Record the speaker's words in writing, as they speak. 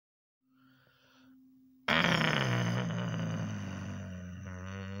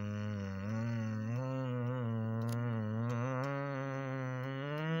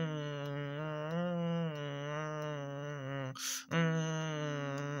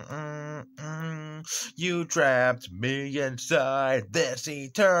You trapped me inside this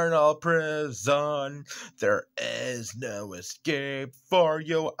eternal prison. There is no escape for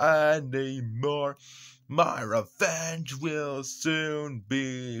you anymore. My revenge will soon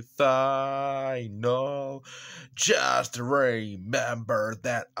be final. Just remember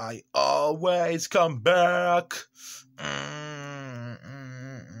that I always come back.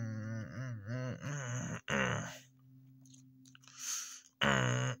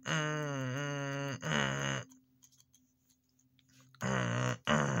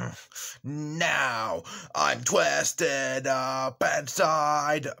 Now I'm twisted up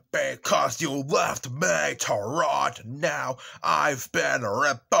inside because you left me to rot. Now I've been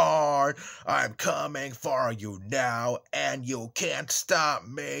reborn. I'm coming for you now, and you can't stop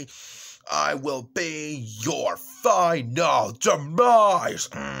me. I will be your final demise.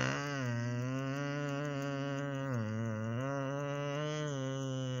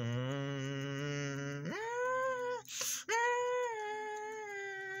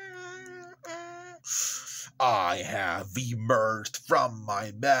 I have emerged from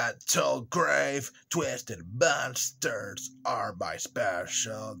my mental grave. Twisted monsters are my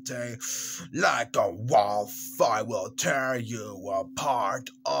specialty. Like a wolf, I will tear you apart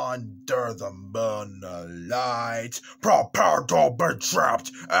under the moonlight. Prepare to be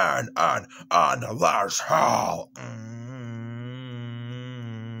trapped in an endless hell.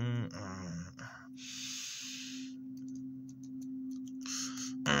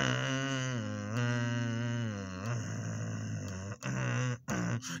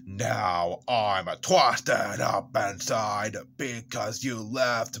 Now I'm twisted up inside because you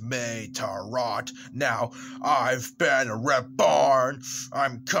left me to rot. Now I've been reborn.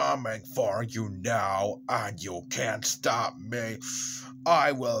 I'm coming for you now, and you can't stop me.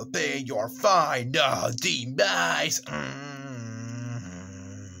 I will be your final demise.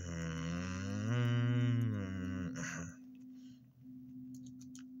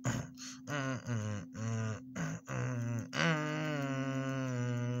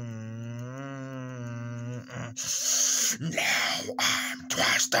 Now I'm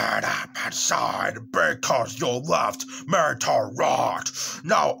twisted up inside because you left me to rot.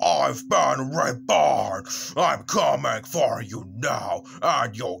 Now I've been reborn. I'm coming for you now,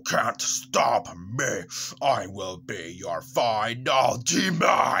 and you can't stop me. I will be your final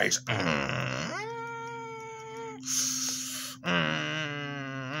demise.